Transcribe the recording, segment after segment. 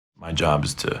My job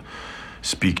is to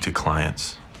speak to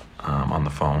clients on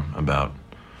the phone about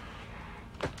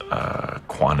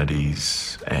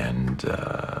quantities and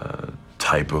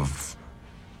type of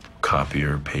copy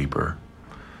or paper.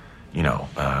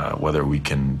 Whether we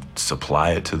can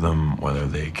supply it to them, whether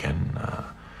they can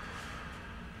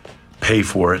pay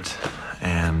for it,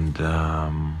 and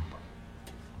I'm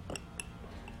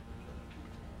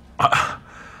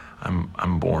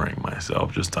boring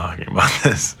myself just talking about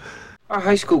this. Our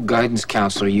high school guidance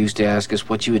counselor used to ask us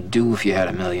what you would do if you had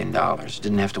 $1 million.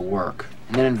 Didn't have to work.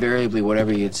 And then invariably,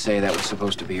 whatever you'd say, that was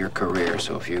supposed to be your career.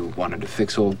 So if you wanted to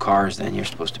fix old cars, then you're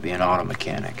supposed to be an auto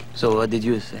mechanic. So what did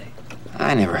you say?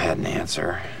 I never had an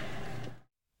answer.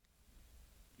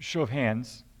 Show of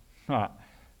hands.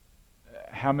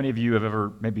 How many of you have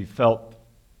ever maybe felt,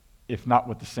 if not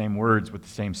with the same words, with the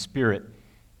same spirit,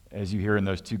 as you hear in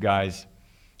those two guys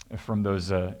from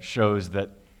those shows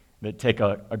that take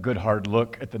a good hard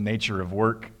look at the nature of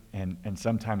work and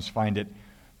sometimes find it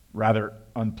rather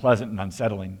unpleasant and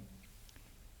unsettling?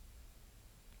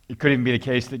 It could even be the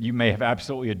case that you may have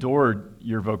absolutely adored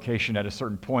your vocation at a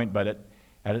certain point, but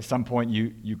at some point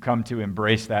you come to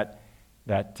embrace that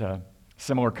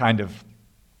similar kind of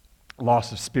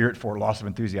loss of spirit for it, loss of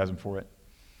enthusiasm for it.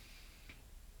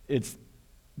 It's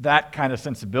that kind of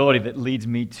sensibility that leads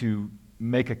me to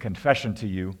make a confession to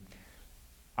you.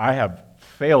 I have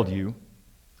failed you,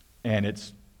 and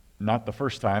it's not the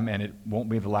first time, and it won't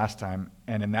be the last time.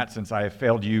 And in that sense, I have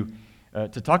failed you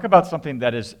to talk about something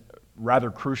that is rather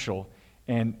crucial.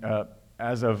 And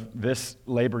as of this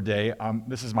Labor Day,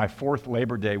 this is my 4th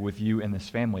Labor Day with you in this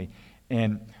family,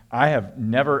 and I have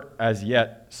never as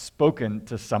yet spoken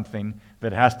to something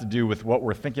that has to do with what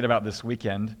we're thinking about this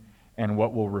weekend and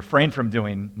what we'll refrain from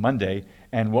doing Monday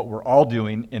and what we're all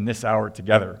doing in this hour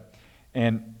together.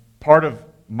 And part of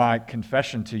my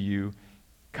confession to you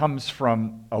comes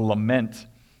from a lament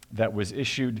that was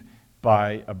issued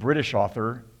by a British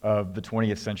author of the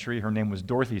 20th century. Her name was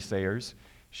Dorothy Sayers.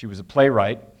 She was a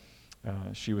playwright.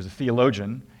 She was a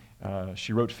theologian.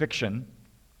 She wrote fiction.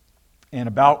 And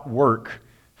about work,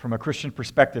 from a Christian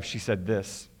perspective, she said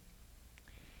this: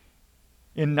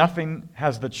 "In nothing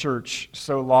has the church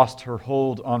so lost her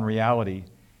hold on reality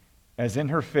as in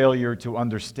her failure to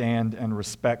understand and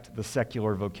respect the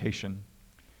secular vocation.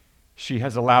 She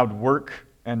has allowed work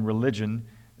and religion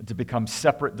to become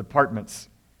separate departments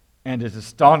and is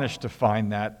astonished to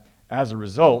find that, as a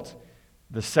result,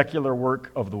 the secular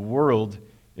work of the world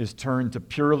is turned to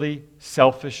purely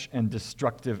selfish and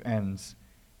destructive ends,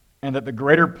 and that the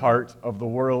greater part of the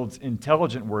world's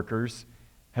intelligent workers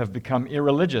have become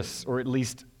irreligious, or at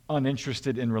least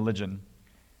uninterested in religion.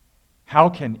 How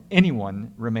can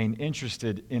anyone remain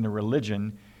interested in a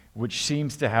religion which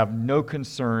seems to have no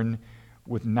concern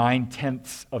with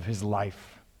 9/10 of his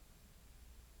life?"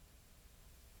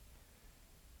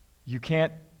 You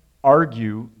can't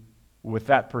argue with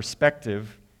that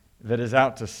perspective that is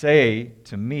out to say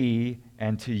to me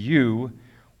and to you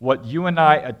what you and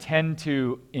I attend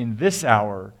to in this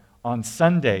hour, on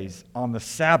Sundays, on the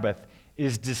Sabbath,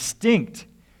 is distinct,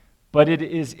 but it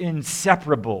is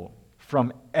inseparable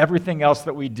from everything else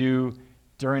that we do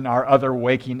during our other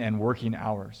waking and working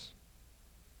hours.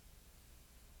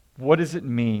 What does it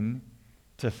mean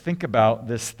to think about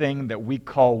this thing that we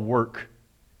call work,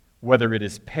 whether it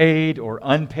is paid or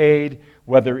unpaid,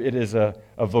 whether it is a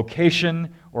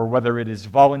vocation or whether it is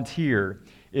volunteer,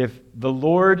 if the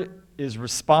Lord is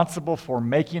responsible for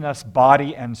making us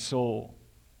body and soul,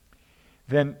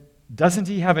 then doesn't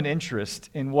he have an interest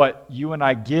in what you and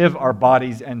I give our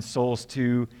bodies and souls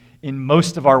to in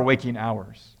most of our waking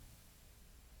hours?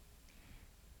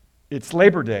 It's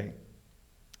Labor Day.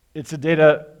 It's a day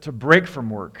to break from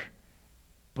work,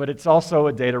 but it's also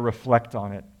a day to reflect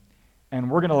on it.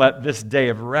 And we're going to let this day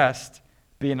of rest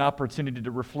be an opportunity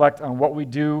to reflect on what we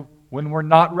do when we're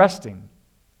not resting.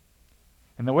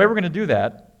 And the way we're going to do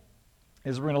that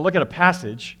is we're going to look at a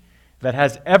passage that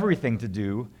has everything to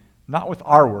do, not with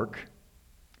our work,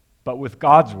 but with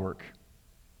God's work.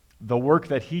 The work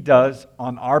that he does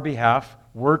on our behalf,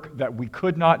 work that we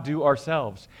could not do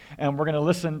ourselves. And we're going to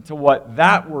listen to what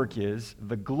that work is,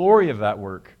 the glory of that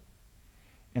work,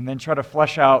 and then try to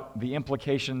flesh out the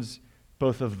implications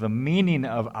both of the meaning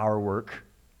of our work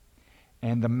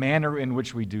and the manner in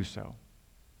which we do so.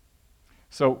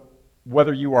 So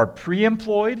whether you are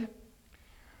pre-employed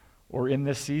or in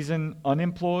this season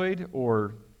unemployed,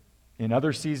 or in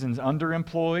other seasons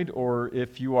underemployed, or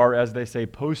if you are, as they say,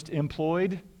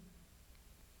 post-employed,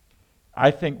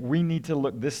 I think we need to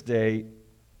look this day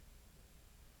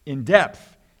in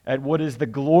depth at what is the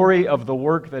glory of the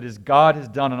work that God has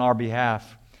done on our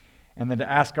behalf, and then to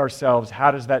ask ourselves,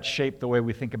 how does that shape the way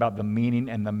we think about the meaning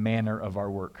and the manner of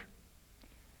our work?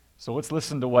 So let's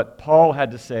listen to what Paul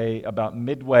had to say about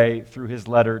midway through his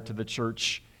letter to the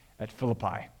church at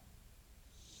Philippi.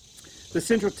 The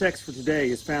central text for today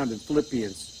is found in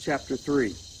Philippians chapter 3.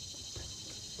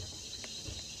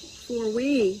 For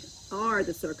we are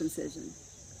the circumcision,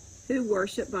 who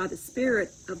worship by the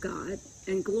Spirit of God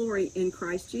and glory in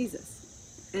Christ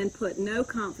Jesus, and put no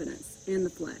confidence in the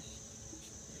flesh.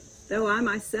 Though I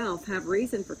myself have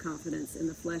reason for confidence in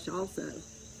the flesh also.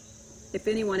 If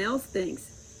anyone else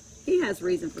thinks he has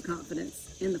reason for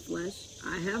confidence in the flesh,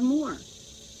 I have more.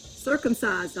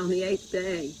 Circumcised on the 8th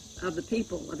day of the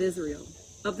people of Israel,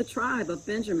 of the tribe of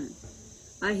Benjamin,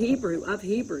 a Hebrew of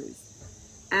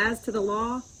Hebrews, as to the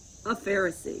law, a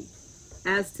Pharisee,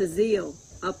 as to zeal,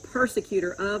 a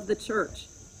persecutor of the church,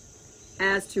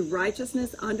 as to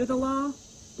righteousness under the law,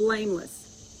 blameless.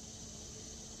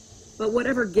 But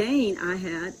whatever gain I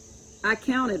had, I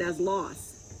counted as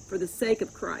loss for the sake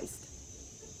of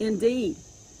Christ. Indeed,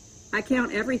 I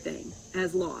count everything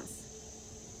as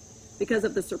loss, because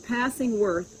of the surpassing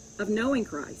worth of knowing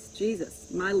Christ,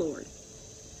 Jesus, my Lord.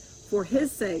 For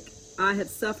his sake I have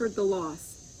suffered the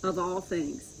loss of all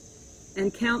things,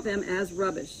 and count them as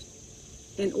rubbish,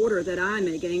 in order that I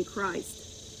may gain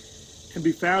Christ. And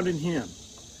be found in him,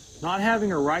 not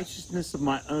having a righteousness of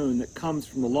my own that comes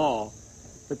from the law,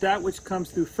 but that which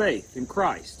comes through faith in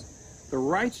Christ, the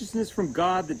righteousness from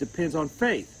God that depends on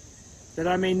faith, that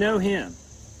I may know him,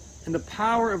 and the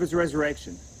power of his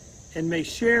resurrection, and may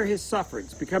share his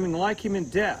sufferings, becoming like him in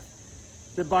death,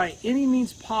 that by any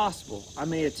means possible I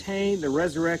may attain the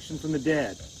resurrection from the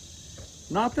dead.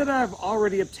 Not that I have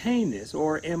already obtained this,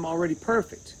 or am already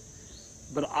perfect,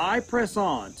 but I press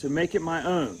on to make it my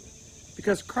own,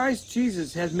 because Christ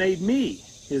Jesus has made me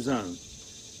his own.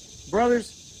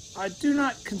 Brothers, I do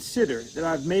not consider that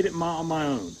I've made it on my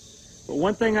own, but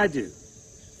one thing I do,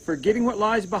 forgetting what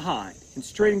lies behind and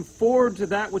straining forward to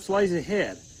that which lies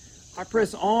ahead, I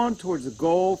press on towards the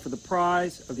goal for the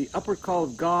prize of the upward call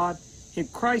of God in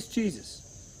Christ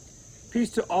Jesus.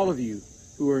 Peace to all of you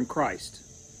who are in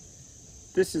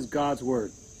Christ. This is God's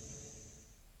word.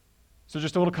 So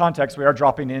just a little context, we are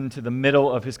dropping into the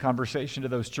middle of his conversation to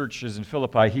those churches in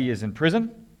Philippi. He is in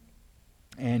prison,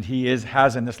 and he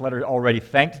has in this letter already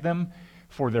thanked them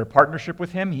for their partnership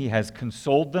with him. He has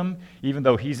consoled them. Even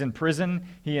though he's in prison,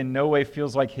 he in no way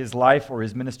feels like his life or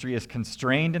his ministry is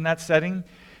constrained in that setting.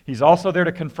 He's also there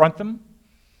to confront them.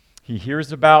 He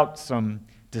hears about some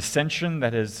dissension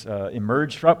that has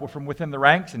emerged from within the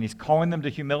ranks, and he's calling them to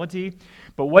humility.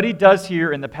 But what he does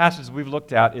here in the passages we've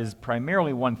looked at is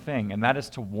primarily one thing, and that is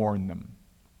to warn them.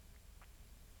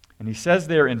 And he says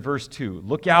there in verse 2,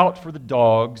 look out for the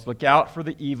dogs, look out for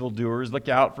the evildoers, look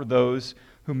out for those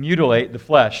who mutilate the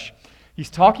flesh.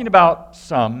 He's talking about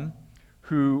some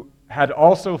who had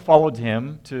also followed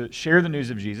him to share the news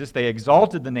of Jesus. They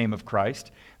exalted the name of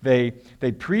Christ. They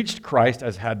preached Christ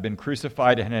as had been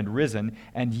crucified and had risen,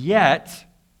 and yet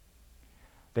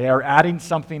they are adding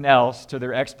something else to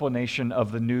their explanation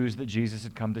of the news that Jesus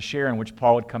had come to share and which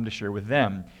Paul had come to share with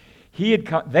them.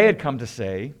 They had come to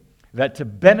say that to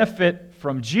benefit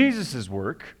from Jesus'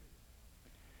 work,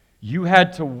 you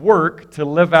had to work to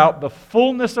live out the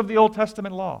fullness of the Old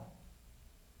Testament law.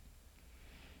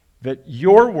 That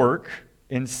your work,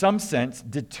 in some sense,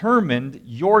 determined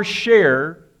your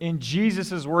share in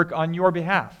Jesus' work on your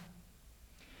behalf.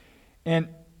 And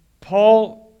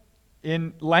Paul,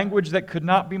 in language that could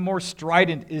not be more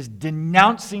strident, is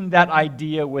denouncing that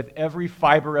idea with every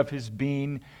fiber of his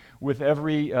being, with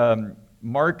every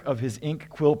mark of his ink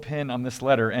quill pen on this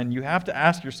letter. And you have to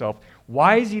ask yourself,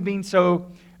 why is he being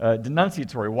so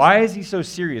denunciatory? Why is he so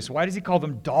serious? Why does he call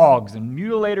them dogs and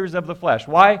mutilators of the flesh?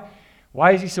 Why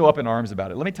is he so up in arms about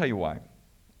it? Let me tell you why.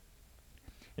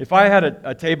 If I had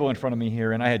a table in front of me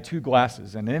here and I had two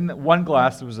glasses, and in one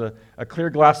glass there was a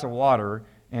clear glass of water,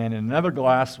 and in another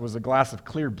glass was a glass of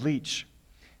clear bleach,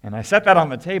 and I set that on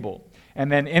the table,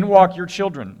 and then in walk your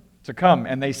children to come,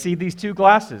 and they see these two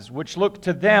glasses, which look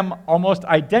to them almost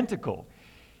identical.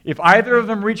 If either of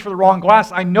them reach for the wrong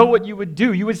glass, I know what you would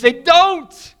do. You would say,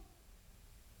 don't!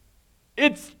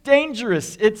 It's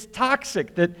dangerous. It's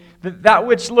toxic. That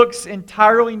which looks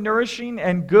entirely nourishing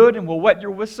and good and will wet your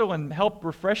whistle and help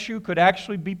refresh you could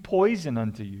actually be poison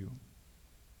unto you.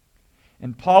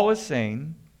 And Paul is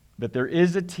saying that there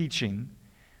is a teaching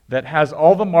that has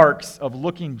all the marks of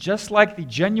looking just like the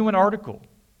genuine article,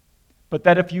 but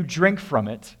that if you drink from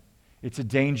it, it's a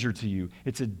danger to you.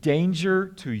 It's a danger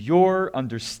to your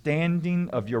understanding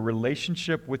of your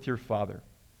relationship with your Father.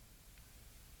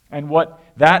 And what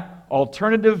that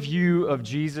alternative view of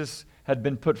Jesus had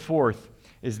been put forth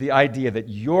is the idea that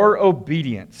your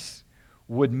obedience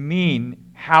would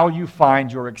mean how you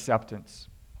find your acceptance.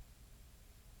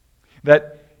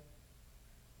 That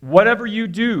whatever you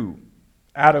do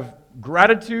out of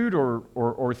gratitude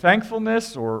or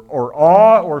thankfulness or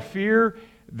awe or fear,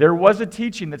 there was a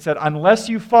teaching that said unless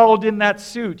you followed in that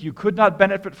suit, you could not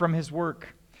benefit from his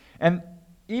work. And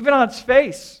even on its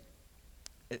face,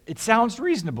 it sounds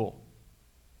reasonable.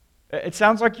 It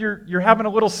sounds like you're having a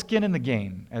little skin in the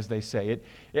game, as they say.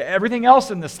 Everything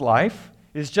else in this life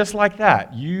is just like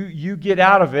that. You get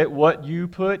out of it what you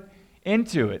put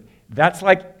into it. That's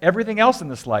like everything else in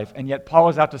this life, and yet Paul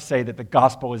is out to say that the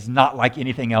gospel is not like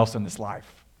anything else in this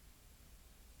life.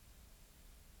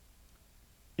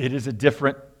 It is a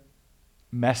different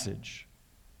message.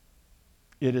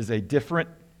 It is a different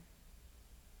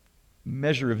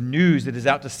measure of news that is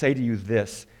out to say to you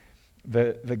this.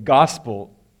 The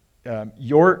gospel,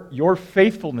 your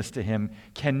faithfulness to him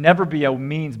can never be a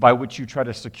means by which you try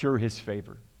to secure his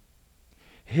favor.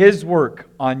 His work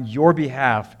on your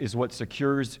behalf is what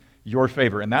secures your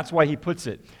favor. And that's why he puts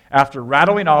it, after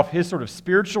rattling off his sort of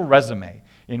spiritual resume,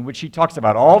 in which he talks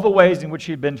about all the ways in which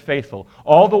he had been faithful,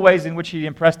 all the ways in which he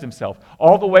impressed himself,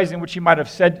 all the ways in which he might have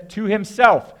said to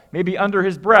himself, maybe under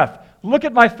his breath, look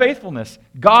at my faithfulness.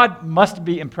 God must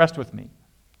be impressed with me.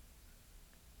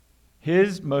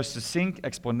 His most succinct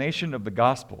explanation of the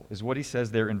gospel is what he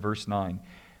says there in verse 9.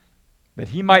 That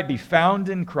he might be found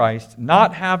in Christ,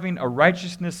 not having a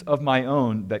righteousness of my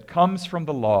own that comes from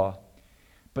the law,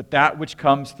 but that which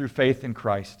comes through faith in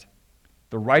Christ,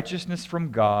 the righteousness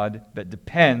from God that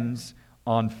depends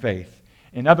on faith.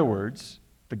 In other words,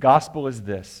 the gospel is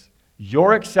this: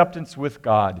 your acceptance with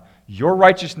God, your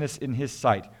righteousness in his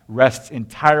sight, rests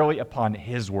entirely upon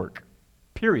his work.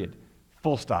 Period.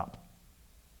 Full stop.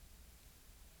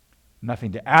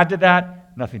 Nothing to add to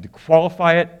that, nothing to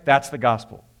qualify it. That's the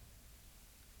gospel.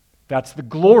 That's the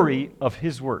glory of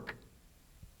his work.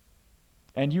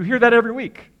 And you hear that every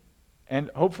week. And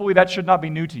hopefully that should not be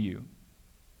new to you.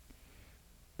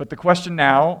 But the question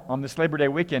now on this Labor Day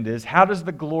weekend is, how does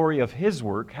the glory of his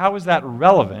work, how is that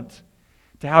relevant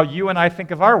to how you and I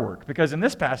think of our work? Because in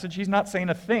this passage, he's not saying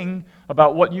a thing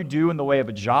about what you do in the way of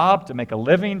a job, to make a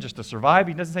living, just to survive.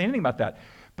 He doesn't say anything about that.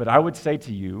 But I would say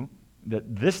to you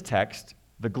that this text,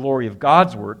 the glory of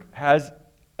God's work, has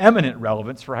eminent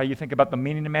relevance for how you think about the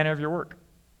meaning and manner of your work.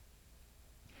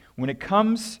 When it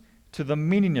comes to the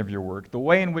meaning of your work, the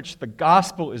way in which the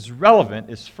gospel is relevant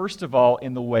is, first of all,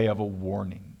 in the way of a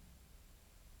warning.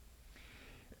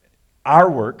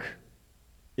 Our work,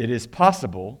 it is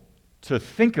possible to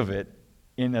think of it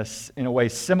in a way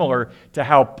similar to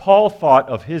how Paul thought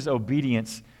of his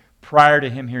obedience prior to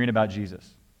him hearing about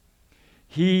Jesus.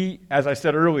 He, as I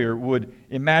said earlier, would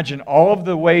imagine all of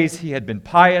the ways he had been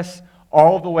pious,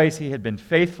 all of the ways he had been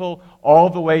faithful, all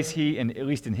of the ways he, at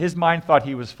least in his mind, thought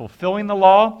he was fulfilling the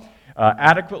law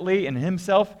adequately in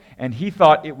himself, and he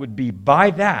thought it would be by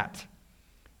that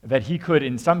he could,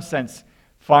 in some sense,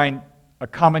 find a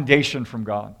commendation from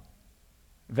God.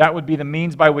 That would be the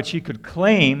means by which he could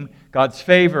claim God's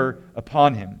favor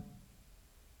upon him.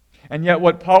 And yet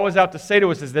what Paul is out to say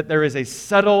to us is that there is a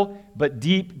subtle but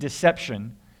deep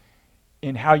deception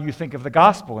in how you think of the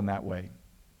gospel in that way.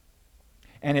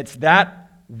 And it's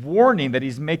that warning that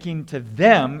he's making to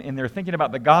them in their thinking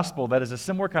about the gospel that is a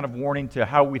similar kind of warning to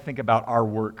how we think about our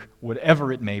work,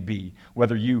 whatever it may be,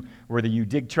 whether you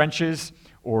dig trenches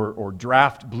or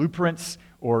draft blueprints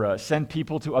or send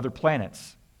people to other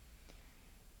planets.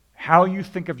 How you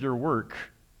think of your work,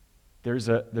 there's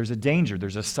a danger,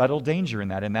 there's a subtle danger in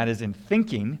that, and that is in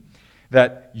thinking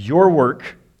that your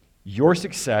work, your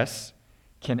success,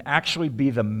 can actually be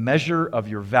the measure of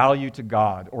your value to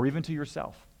God or even to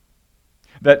yourself.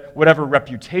 That whatever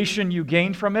reputation you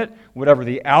gain from it, whatever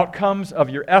the outcomes of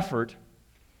your effort,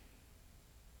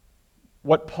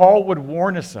 what Paul would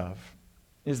warn us of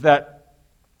is that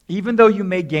even though you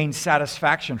may gain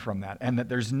satisfaction from that, and that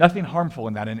there's nothing harmful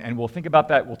in that, and we'll think about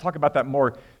that, we'll talk about that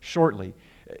more shortly,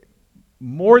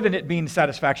 more than it being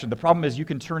satisfaction, the problem is you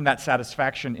can turn that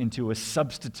satisfaction into a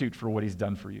substitute for what he's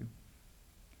done for you.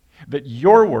 That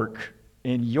your work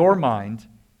in your mind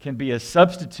can be a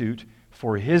substitute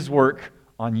for his work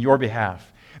on your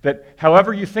behalf. That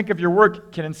however you think of your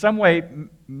work can in some way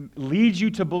lead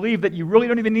you to believe that you really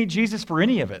don't even need Jesus for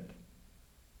any of it,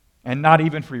 and not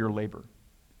even for your labor.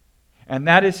 And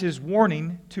that is his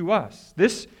warning to us.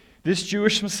 This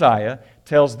Jewish Messiah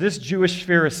tells this Jewish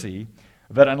Pharisee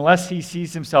that unless he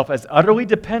sees himself as utterly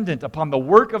dependent upon the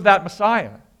work of that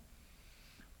Messiah,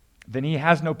 then he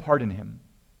has no part in him.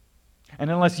 And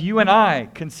unless you and I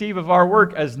conceive of our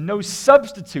work as no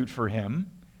substitute for him,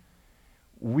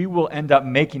 we will end up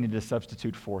making it a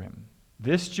substitute for him.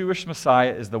 This Jewish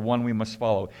Messiah is the one we must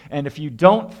follow. And if you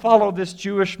don't follow this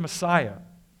Jewish Messiah,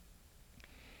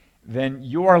 then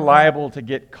you are liable to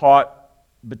get caught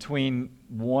between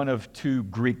one of two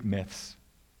Greek myths.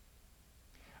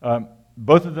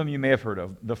 Both of them you may have heard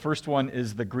of. The first one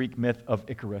is the Greek myth of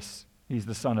Icarus. He's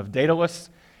the son of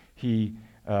Daedalus. He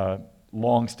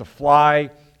longs to fly.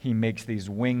 He makes these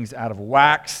wings out of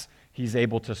wax. He's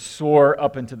able to soar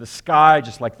up into the sky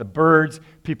just like the birds.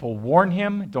 People warn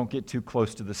him, don't get too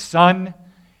close to the sun.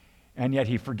 And yet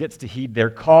he forgets to heed their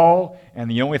call. And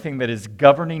the only thing that is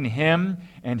governing him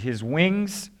and his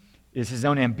wings is his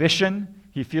own ambition.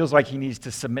 He feels like he needs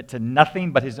to submit to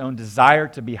nothing but his own desire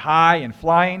to be high and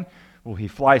flying. Well, he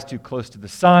flies too close to the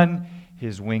sun.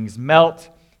 His wings melt.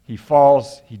 He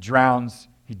falls. He drowns.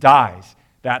 He dies.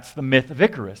 That's the myth of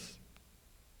Icarus.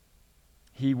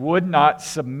 He would not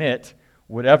submit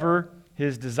whatever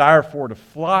his desire for to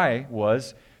fly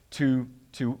was to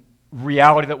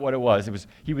reality that what it was.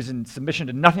 He was in submission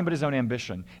to nothing but his own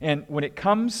ambition. And when it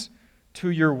comes to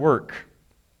your work,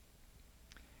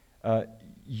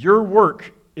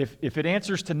 if it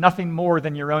answers to nothing more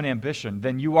than your own ambition,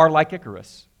 then you are like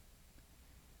Icarus.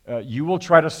 You will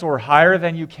try to soar higher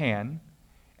than you can,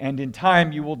 and in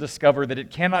time you will discover that it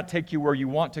cannot take you where you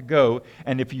want to go,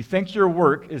 and if you think your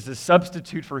work is a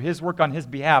substitute for his work on his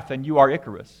behalf, then you are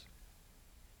Icarus.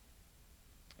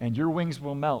 And your wings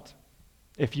will melt.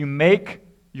 If you make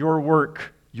your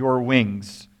work your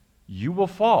wings, you will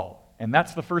fall. And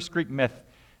that's the first Greek myth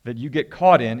that you get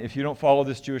caught in if you don't follow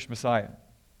this Jewish Messiah.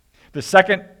 The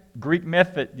second Greek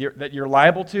myth that you're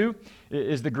liable to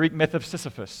is the Greek myth of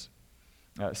Sisyphus.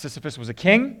 Sisyphus was a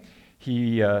king.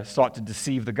 He sought to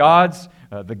deceive the gods.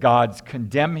 The gods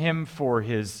condemn him for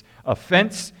his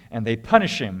offense, and they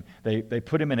punish him. They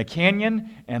put him in a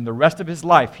canyon, and the rest of his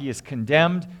life he is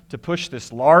condemned to push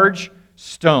this large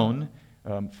stone,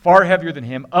 far heavier than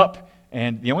him, up.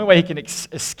 And the only way he can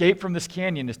escape from this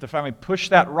canyon is to finally push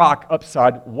that rock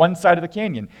upside one side of the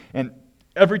canyon. And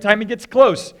every time he gets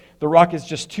close, the rock is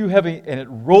just too heavy and it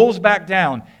rolls back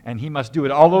down, and he must do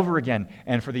it all over again.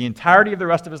 And for the entirety of the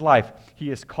rest of his life,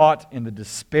 he is caught in the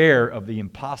despair of the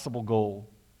impossible goal.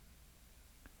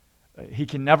 He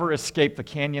can never escape the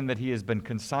canyon that he has been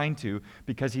consigned to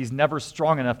because he's never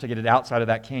strong enough to get it outside of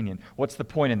that canyon. What's the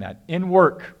point in that? In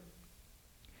work,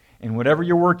 in whatever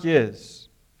your work is,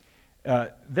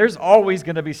 there's always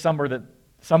going to be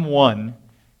someone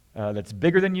that's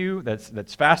bigger than you,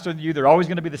 that's faster than you. They're always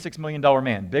going to be the $6 million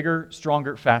man, bigger,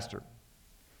 stronger, faster.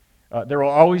 There will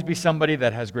always be somebody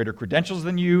that has greater credentials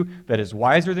than you, that is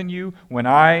wiser than you. When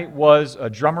I was a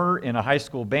drummer in a high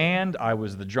school band, I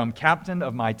was the drum captain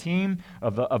of my team,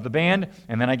 of the band,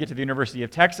 and then I get to the University of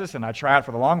Texas, and I try out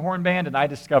for the Longhorn Band, and I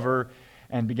discover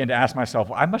and begin to ask myself,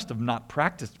 well, I must have not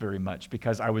practiced very much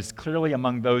because I was clearly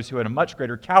among those who had a much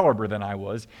greater caliber than I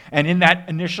was. And in that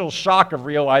initial shock of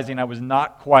realizing I was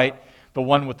not quite the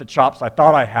one with the chops I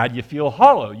thought I had, you feel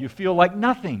hollow. You feel like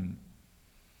nothing.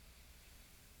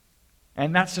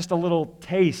 And that's just a little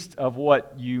taste of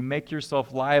what you make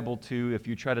yourself liable to if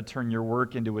you try to turn your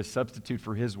work into a substitute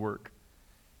for his work.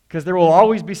 Because there will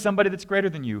always be somebody that's greater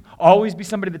than you, always be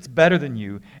somebody that's better than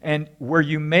you. And where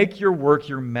you make your work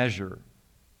your measure,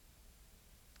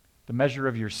 the measure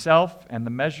of yourself and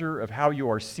the measure of how you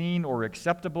are seen or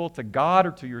acceptable to God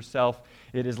or to yourself,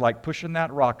 it is like pushing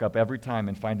that rock up every time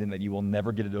and finding that you will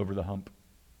never get it over the hump.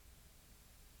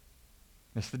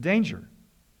 That's the danger.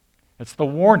 That's the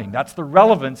warning. That's the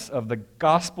relevance of the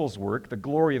gospel's work, the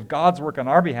glory of God's work on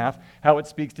our behalf, how it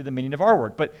speaks to the meaning of our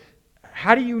work. But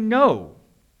how do you know?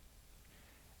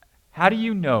 How do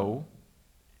you know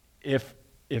if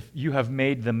you have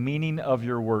made the meaning of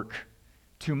your work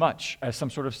too much as some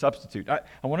sort of substitute?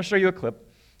 I want to show you a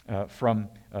clip from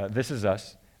This Is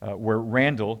Us, where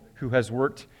Randall, who has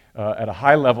worked at a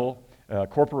high-level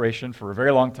corporation for a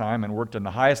very long time and worked in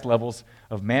the highest levels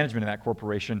of management in that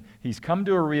corporation, he's come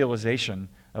to a realization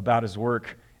about his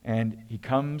work, and he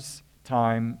comes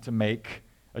time to make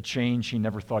a change he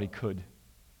never thought he could.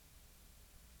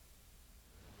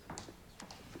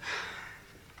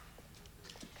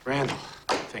 Randall,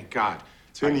 thank God.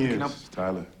 10 years,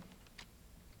 Tyler.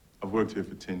 I've worked here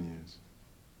for 10 years.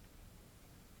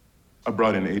 I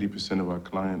brought in 80% of our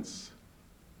clients.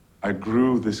 I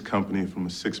grew this company from a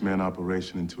 6-man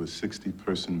operation into a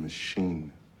 60-person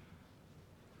machine.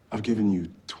 I've given you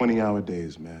 20-hour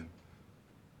days, man.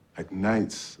 Like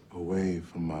nights away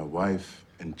from my wife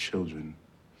and children.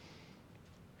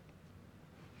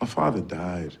 My father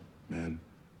died, man.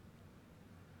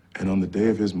 And on the day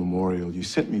of his memorial, you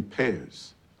sent me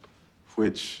pears,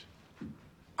 which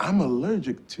I'm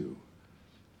allergic to.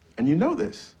 And you know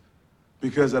this,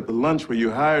 because at the lunch where you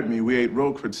hired me, we ate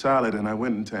Roquefort salad and I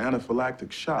went into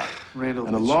anaphylactic shock. Randall,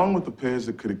 And along with the pills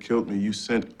that could have killed me, you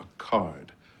sent a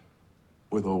card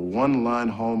with a one-line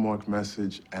Hallmark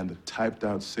message and a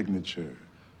typed-out signature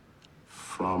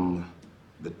from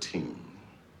the team.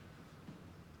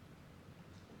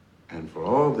 And for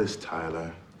all this,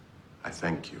 Tyler, I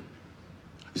thank you.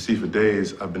 You see, for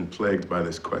days, I've been plagued by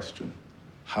this question.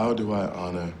 How do I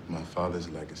honor my father's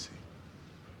legacy?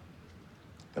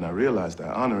 Then I realized I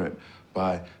honor it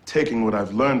by taking what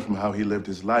I've learned from how he lived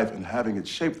his life and having it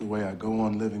shape the way I go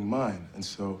on living mine. And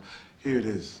so here it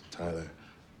is, Tyler.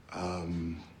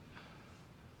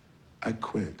 I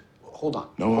quit. Hold on.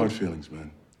 No hard feelings, man.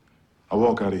 I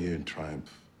walk out of here in triumph.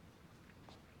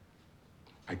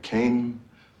 I came,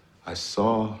 I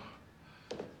saw,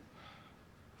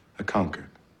 I conquered.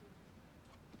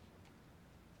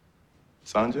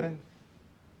 Sanjay,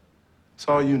 it's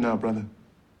all you now, brother.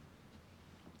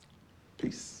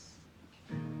 Peace.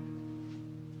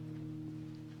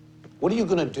 What are you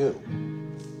gonna do?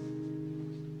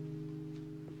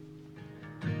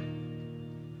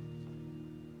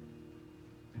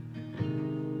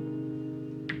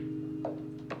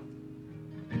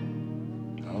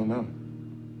 I don't know.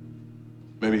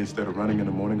 Maybe instead of running in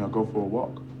the morning, I'll go for a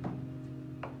walk.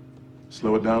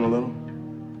 Slow it down a little.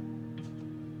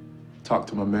 Talk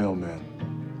to my mailman.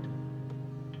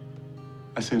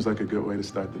 That seems like a good way to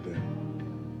start the day.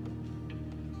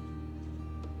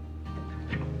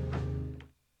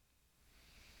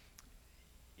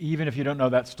 Even if you don't know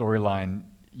that storyline,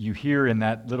 you hear in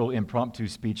that little impromptu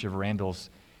speech of Randall's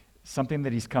something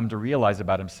that he's come to realize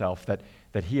about himself, that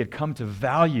he had come to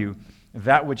value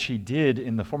that which he did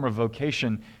in the form of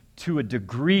vocation to a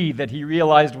degree that he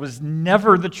realized was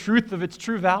never the truth of its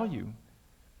true value.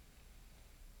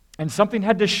 And something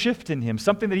had to shift in him,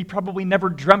 something that he probably never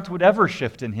dreamt would ever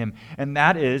shift in him, and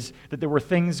that is that there were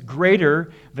things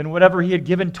greater than whatever he had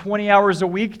given 20 hours a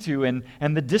week to, and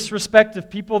the disrespect of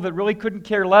people that really couldn't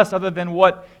care less other than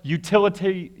what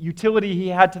utility he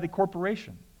had to the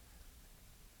corporation.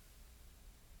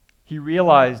 He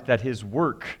realized that his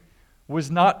work was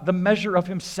not the measure of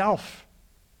himself,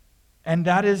 and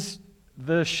that is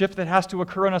the shift that has to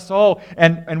occur in us all.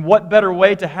 And what better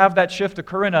way to have that shift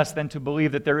occur in us than to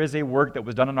believe that there is a work that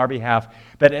was done on our behalf,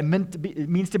 that it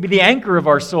means to be the anchor of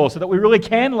our soul, so that we really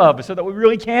can love, so that we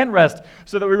really can rest,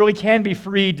 so that we really can be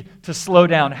freed to slow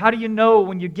down. How do you know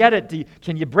when you get it?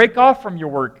 Can you break off from your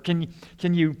work? Can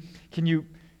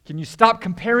you stop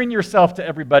comparing yourself to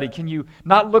everybody? Can you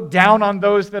not look down on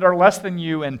those that are less than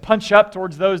you and punch up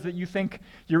towards those that you think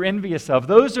you're envious of?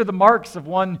 Those are the marks of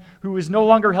one who is no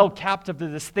longer held captive to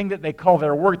this thing that they call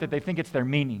their work, that they think it's their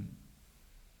meaning.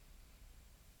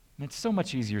 And it's so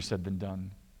much easier said than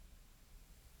done.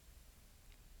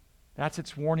 That's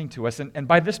its warning to us. And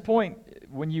by this point,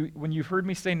 when you've heard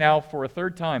me say now for a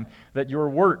third time that your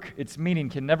work, its meaning,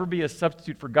 can never be a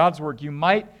substitute for God's work, you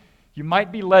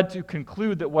might be led to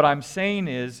conclude that what I'm saying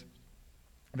is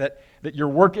that your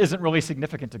work isn't really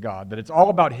significant to God, that it's all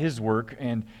about His work,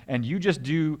 and you just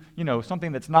do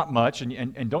something that's not much,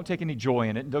 and don't take any joy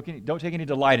in it, and don't take any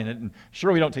delight in it, and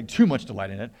surely don't take too much delight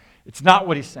in it. It's not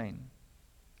what he's saying.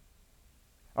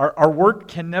 Our work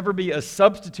can never be a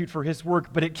substitute for His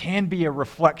work, but it can be a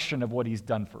reflection of what He's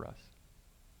done for us.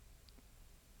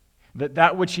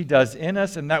 That which He does in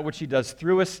us and that which He does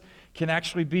through us can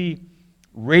actually be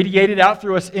radiated out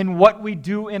through us in what we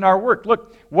do in our work.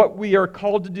 Look, what we are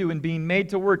called to do and being made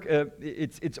to work,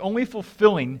 it's only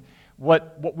fulfilling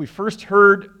what we first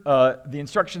heard the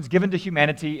instructions given to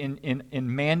humanity in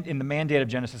the mandate of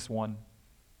Genesis 1.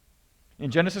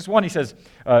 In Genesis 1, He says,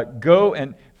 go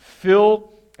and fill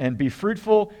and be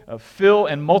fruitful, fill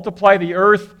and multiply the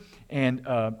earth, and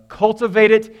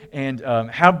cultivate it, and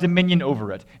have dominion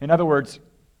over it. In other words,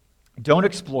 don't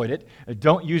exploit it.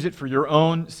 Don't use it for your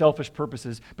own selfish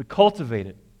purposes, but cultivate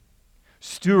it.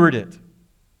 Steward it.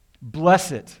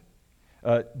 Bless it.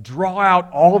 Draw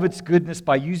out all of its goodness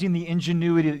by using the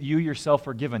ingenuity that you yourself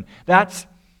are given. That's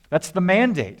the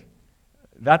mandate.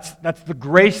 That's the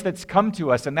grace that's come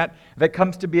to us, and that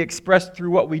comes to be expressed through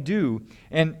what we do.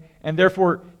 And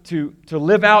therefore, to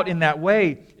live out in that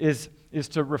way is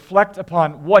to reflect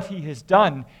upon what He has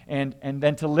done and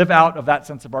then to live out of that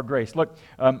sense of our grace. Look,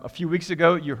 a few weeks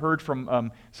ago, you heard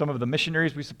from some of the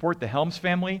missionaries we support, the Helms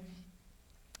family.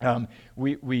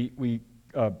 We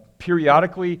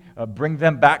periodically bring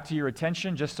them back to your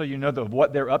attention just so you know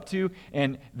what they're up to.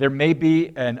 And there may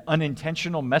be an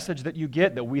unintentional message that you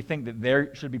get that we think that they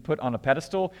should be put on a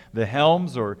pedestal. The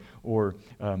Helms or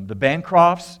the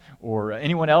Bancrofts or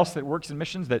anyone else that works in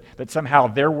missions, that somehow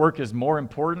their work is more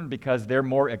important because they're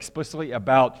more explicitly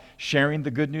about sharing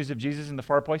the good news of Jesus in the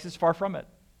far places. Far from it.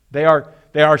 They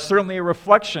are certainly a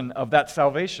reflection of that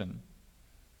salvation.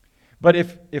 But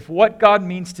if what God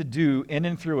means to do in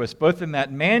and through us, both in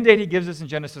that mandate he gives us in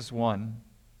Genesis 1,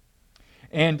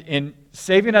 and in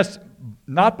saving us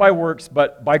not by works,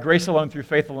 but by grace alone, through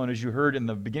faith alone, as you heard in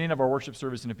the beginning of our worship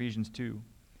service in Ephesians 2,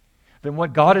 then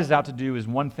what God is out to do is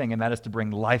one thing, and that is to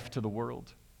bring life to the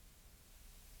world.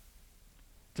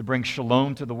 To bring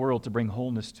shalom to the world, to bring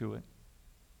wholeness to it.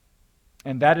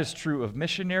 And that is true of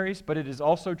missionaries, but it is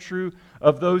also true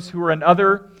of those who are in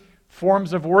other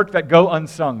forms of work that go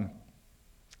unsung.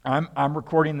 I'm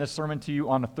recording this sermon to you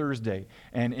on a Thursday,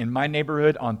 and in my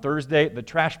neighborhood on Thursday, the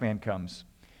trash man comes.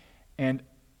 And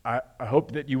I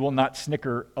hope that you will not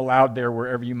snicker aloud there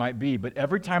wherever you might be, but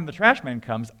every time the trash man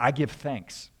comes, I give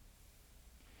thanks.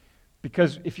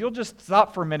 Because if you'll just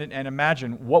stop for a minute and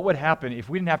imagine what would happen if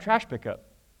we didn't have trash pickup.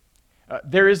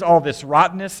 There is all this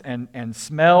rottenness and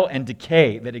smell and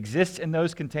decay that exists in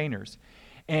those containers.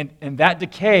 And that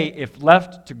decay, if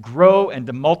left to grow and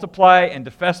to multiply and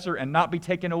to fester and not be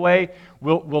taken away,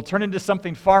 will turn into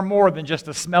something far more than just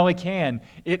a smelly can.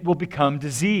 It will become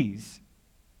disease.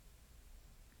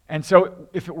 And so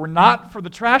if it were not for the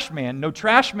trash man, no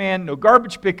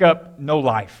garbage pickup, no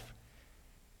life.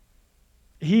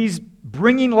 He's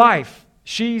bringing life.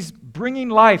 She's bringing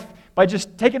life by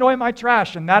just taking away my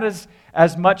trash. And that is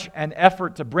as much an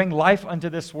effort to bring life unto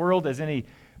this world as any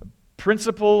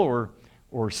principal or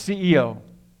CEO.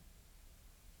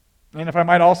 And if I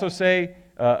might also say,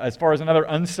 as far as another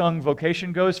unsung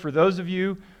vocation goes, for those of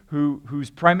you whose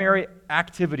primary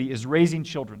activity is raising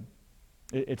children,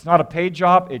 it's not a paid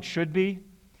job, it should be.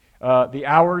 The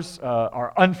hours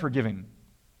are unforgiving.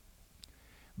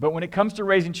 But when it comes to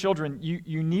raising children,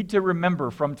 you need to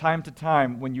remember from time to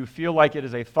time when you feel like it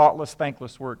is a thoughtless,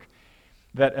 thankless work,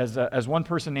 that as one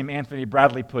person named Anthony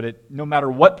Bradley put it, no matter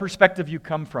what perspective you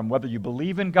come from, whether you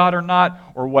believe in God or not,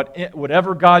 or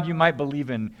whatever God you might believe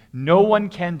in, no one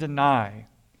can deny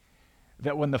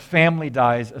that when the family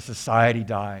dies, a society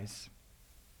dies.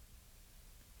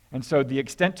 And so the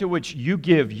extent to which you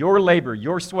give your labor,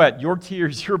 your sweat, your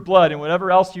tears, your blood, and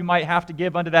whatever else you might have to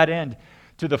give unto that end,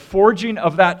 to the forging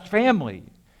of that family,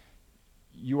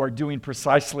 you are doing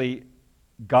precisely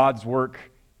God's work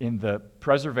in the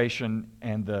preservation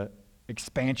and the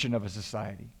expansion of a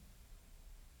society.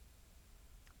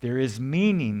 There is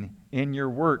meaning in your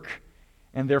work,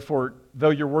 and therefore, though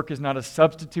your work is not a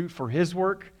substitute for his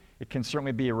work, it can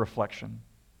certainly be a reflection.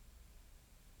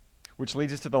 Which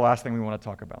leads us to the last thing we want to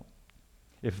talk about.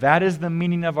 If that is the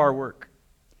meaning of our work,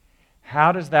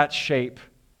 how does that shape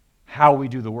how we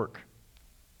do the work?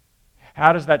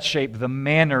 How does that shape the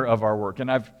manner of our work? And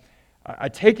I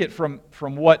take it from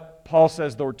what Paul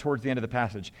says towards the end of the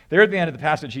passage. There at the end of the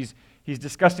passage, he's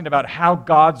discussing about how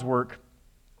God's work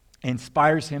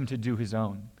inspires him to do his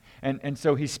own. And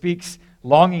so he speaks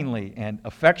longingly and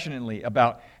affectionately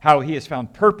about how he has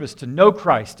found purpose to know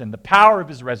Christ and the power of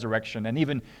his resurrection, and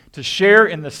even to share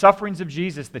in the sufferings of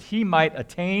Jesus that he might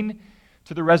attain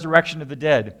to the resurrection of the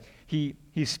dead. He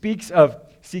speaks of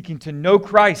seeking to know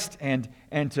Christ and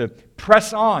to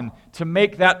press on to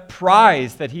make that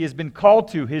prize that he has been called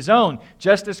to his own,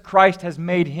 just as Christ has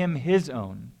made him his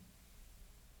own.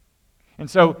 And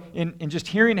so in just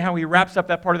hearing how he wraps up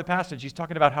that part of the passage, he's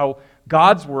talking about how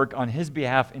God's work on his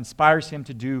behalf inspires him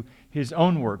to do his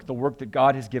own work, the work that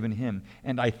God has given him.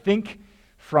 And I think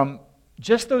from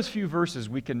just those few verses,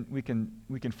 we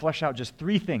can flesh out just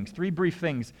three brief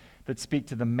things that speak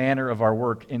to the manner of our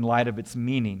work in light of its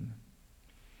meaning.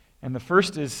 And the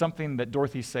first is something that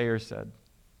Dorothy Sayers said.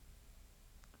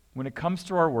 When it comes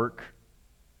to our work,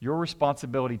 your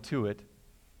responsibility to it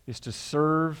is to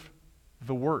serve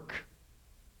the work.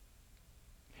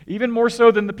 Even more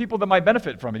so than the people that might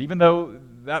benefit from it, even though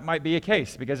that might be a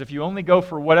case. Because if you only go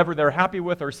for whatever they're happy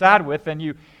with or sad with, then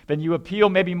you appeal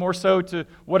maybe more so to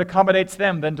what accommodates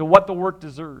them than to what the work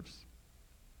deserves.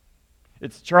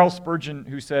 It's Charles Spurgeon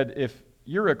who said, if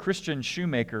you're a Christian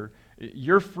shoemaker,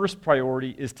 your first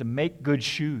priority is to make good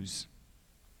shoes,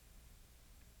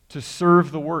 to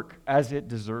serve the work as it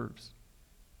deserves.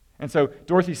 And so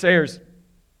Dorothy Sayers,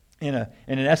 in an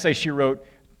essay she wrote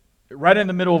right in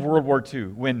the middle of World War II,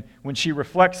 when she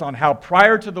reflects on how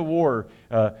prior to the war,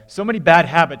 so many bad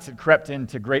habits had crept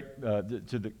into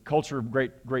to the culture of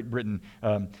Great Britain,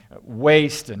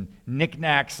 waste and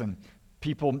knickknacks and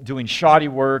people doing shoddy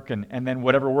work, and then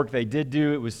whatever work they did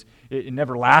do, it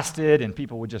never lasted, and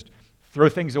people would just throw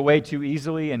things away too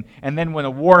easily. And then when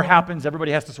a war happens,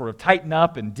 everybody has to sort of tighten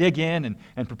up and dig in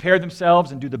and prepare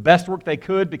themselves and do the best work they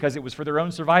could because it was for their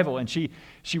own survival. And she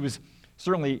was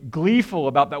certainly gleeful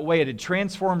about that way it had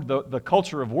transformed the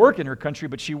culture of work in her country,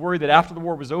 but she worried that after the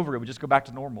war was over, it would just go back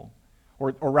to normal,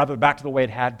 or rather back to the way it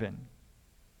had been.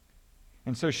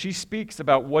 And so she speaks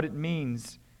about what it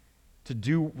means to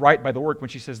do right by the work when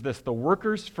she says this: the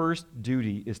worker's first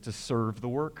duty is to serve the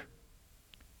work.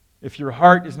 If your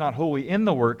heart is not wholly in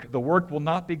the work will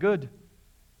not be good.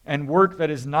 And work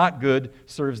that is not good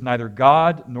serves neither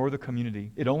God nor the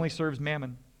community. It only serves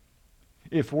mammon.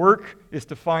 If work is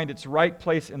to find its right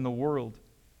place in the world,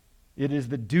 it is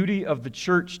the duty of the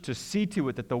church to see to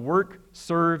it that the work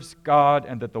serves God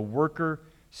and that the worker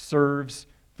serves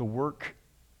the work.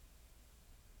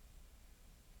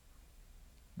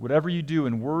 Whatever you do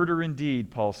in word or in deed,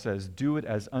 Paul says, do it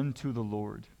as unto the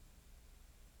Lord,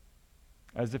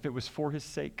 as if it was for his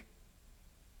sake,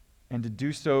 and to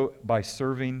do so by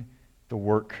serving the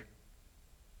work.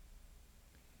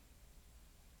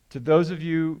 To those of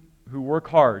you who work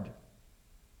hard,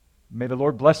 may the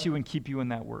Lord bless you and keep you in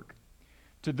that work.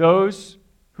 To those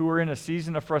who are in a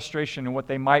season of frustration and what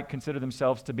they might consider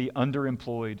themselves to be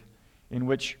underemployed, in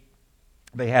which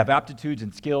they have aptitudes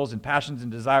and skills and passions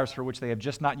and desires for which they have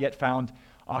just not yet found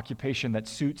occupation that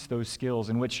suits those skills,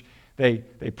 in which they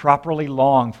properly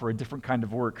long for a different kind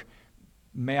of work.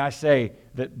 May I say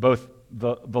that both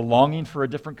the longing for a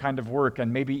different kind of work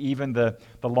and maybe even the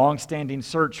long-standing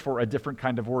search for a different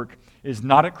kind of work is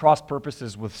not at cross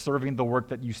purposes with serving the work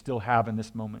that you still have in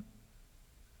this moment.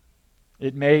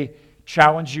 It may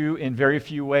challenge you in very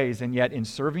few ways, and yet in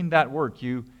serving that work,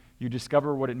 you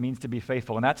discover what it means to be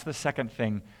faithful. And that's the second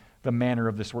thing, the manner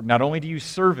of this work. Not only do you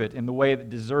serve it in the way that it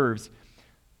deserves,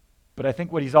 but I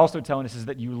think what he's also telling us is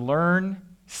that you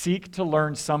seek to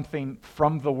learn something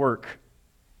from the work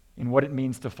in what it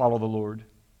means to follow the Lord.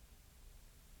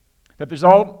 That there's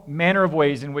all manner of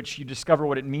ways in which you discover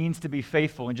what it means to be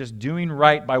faithful and just doing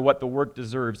right by what the work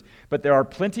deserves. But there are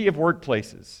plenty of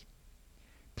workplaces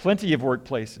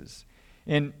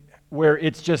in where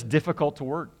it's just difficult to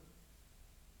work.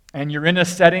 And you're in a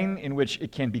setting in which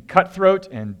it can be cutthroat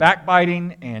and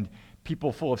backbiting and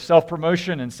people full of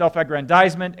self-promotion and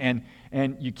self-aggrandizement,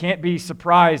 and you can't be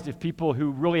surprised if people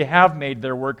who really have made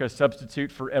their work a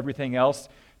substitute for everything else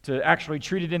to actually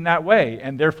treat it in that way,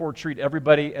 and therefore treat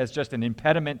everybody as just an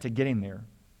impediment to getting there.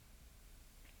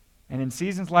 And in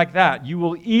seasons like that, you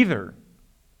will either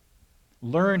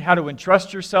learn how to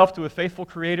entrust yourself to a faithful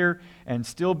Creator and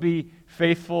still be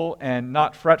faithful and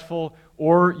not fretful,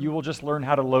 or you will just learn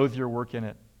how to loathe your work in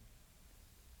it.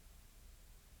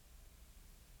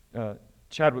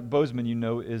 Chadwick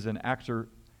Boseman, is an actor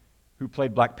who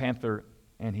played Black Panther,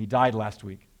 and he died last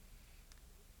week.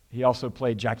 He also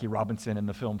played Jackie Robinson in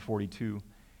the film 42.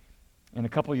 And a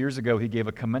couple years ago, he gave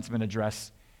a commencement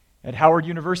address at Howard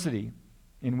University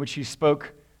in which he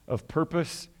spoke of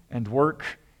purpose and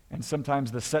work and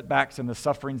sometimes the setbacks and the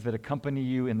sufferings that accompany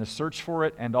you in the search for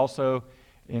it and also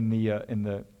in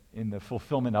the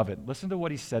fulfillment of it. Listen to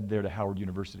what he said there to Howard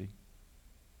University.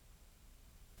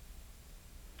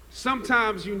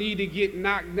 Sometimes you need to get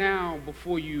knocked down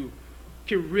before you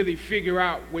can really figure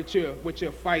out what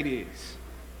your fight is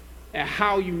and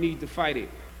how you need to fight it.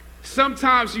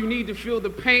 Sometimes you need to feel the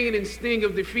pain and sting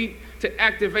of defeat to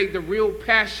activate the real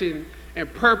passion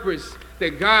and purpose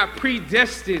that God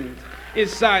predestined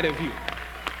inside of you.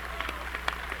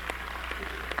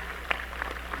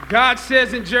 God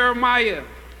says in Jeremiah,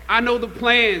 I know the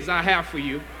plans I have for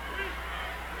you.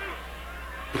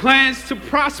 Plans to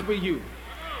prosper you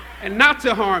and not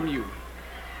to harm you.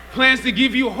 Plans to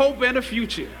give you hope and a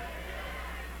future.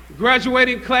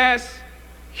 Graduating class,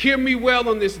 hear me well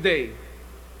on this day.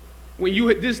 When you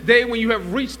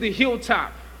have reached the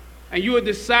hilltop and you are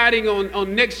deciding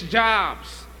on next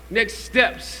jobs, next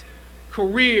steps,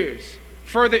 careers,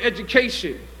 further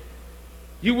education,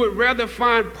 you would rather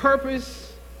find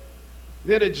purpose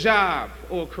than a job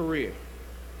or a career.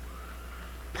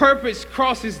 Purpose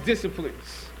crosses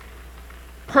disciplines.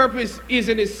 Purpose is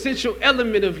an essential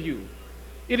element of you.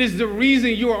 It is the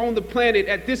reason you are on the planet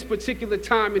at this particular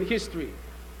time in history.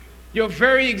 Your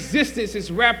very existence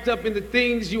is wrapped up in the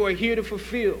things you are here to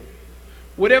fulfill.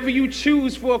 Whatever you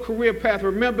choose for a career path,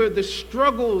 remember the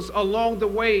struggles along the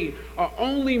way are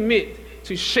only meant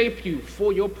to shape you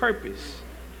for your purpose.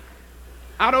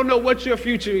 I don't know what your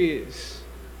future is,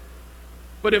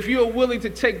 but if you are willing to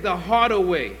take the harder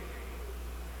way,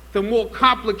 the more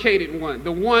complicated one,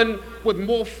 the one with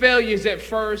more failures at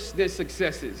first than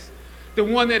successes, the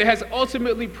one that has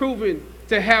ultimately proven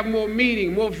to have more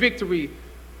meaning, more victory,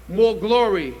 more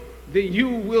glory, then you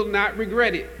will not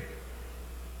regret it.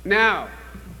 Now,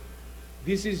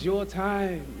 this is your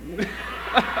time.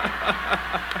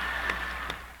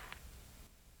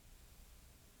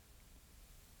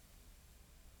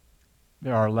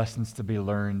 There are lessons to be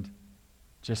learned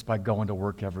just by going to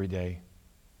work every day.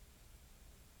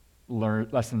 Learn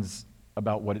lessons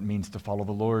about what it means to follow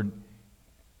the Lord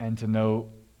and to know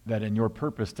that in your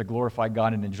purpose to glorify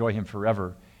God and enjoy Him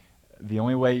forever, the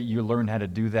only way you learn how to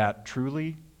do that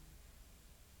truly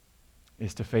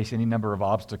is to face any number of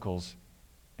obstacles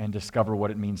and discover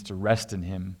what it means to rest in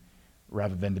Him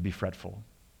rather than to be fretful.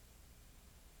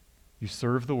 You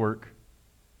serve the work.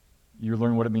 You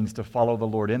learn what it means to follow the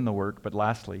Lord in the work. But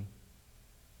lastly,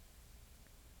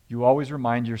 you always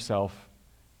remind yourself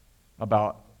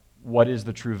about what is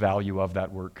the true value of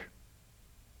that work.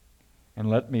 And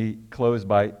let me close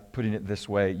by putting it this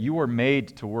way. You were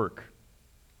made to work,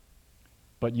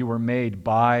 but you were made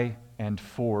by and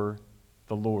for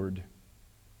the Lord.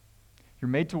 You're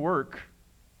made to work,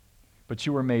 but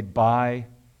you were made by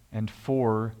and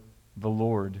for the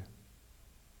Lord.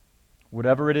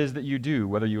 Whatever it is that you do,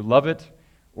 whether you love it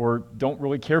or don't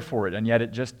really care for it, and yet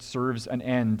it just serves an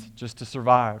end just to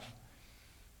survive,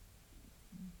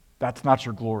 that's not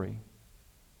your glory.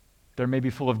 There may be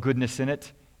full of goodness in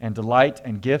it, and delight,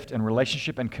 and gift, and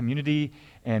relationship, and community,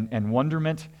 and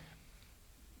wonderment,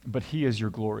 but He is your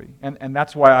glory. And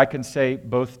that's why I can say,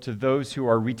 both to those who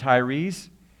are retirees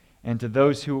and to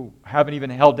those who haven't even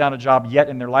held down a job yet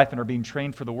in their life and are being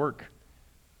trained for the work,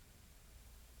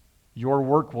 your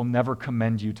work will never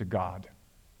commend you to God.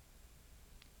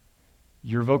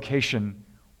 Your vocation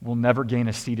will never gain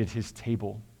a seat at His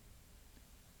table.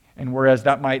 And whereas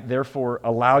that might therefore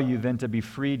allow you then to be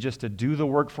free just to do the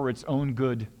work for its own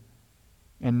good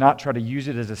and not try to use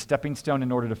it as a stepping stone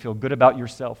in order to feel good about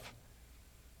yourself,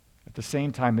 at the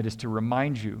same time it is to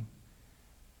remind you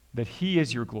that He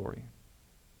is your glory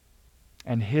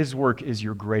and His work is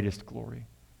your greatest glory.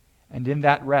 And in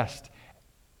that rest,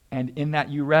 and in that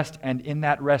you rest, and in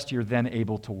that rest you're then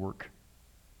able to work.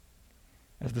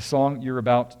 As the song you're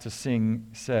about to sing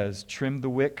says, trim the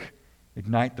wick,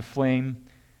 ignite the flame,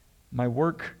 my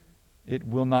work, it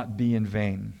will not be in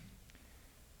vain.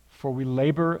 For we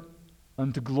labor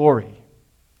unto glory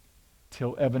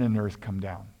till heaven and earth come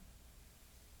down.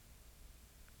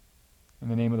 In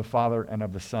the name of the Father, and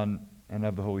of the Son, and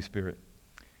of the Holy Spirit.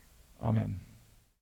 Amen.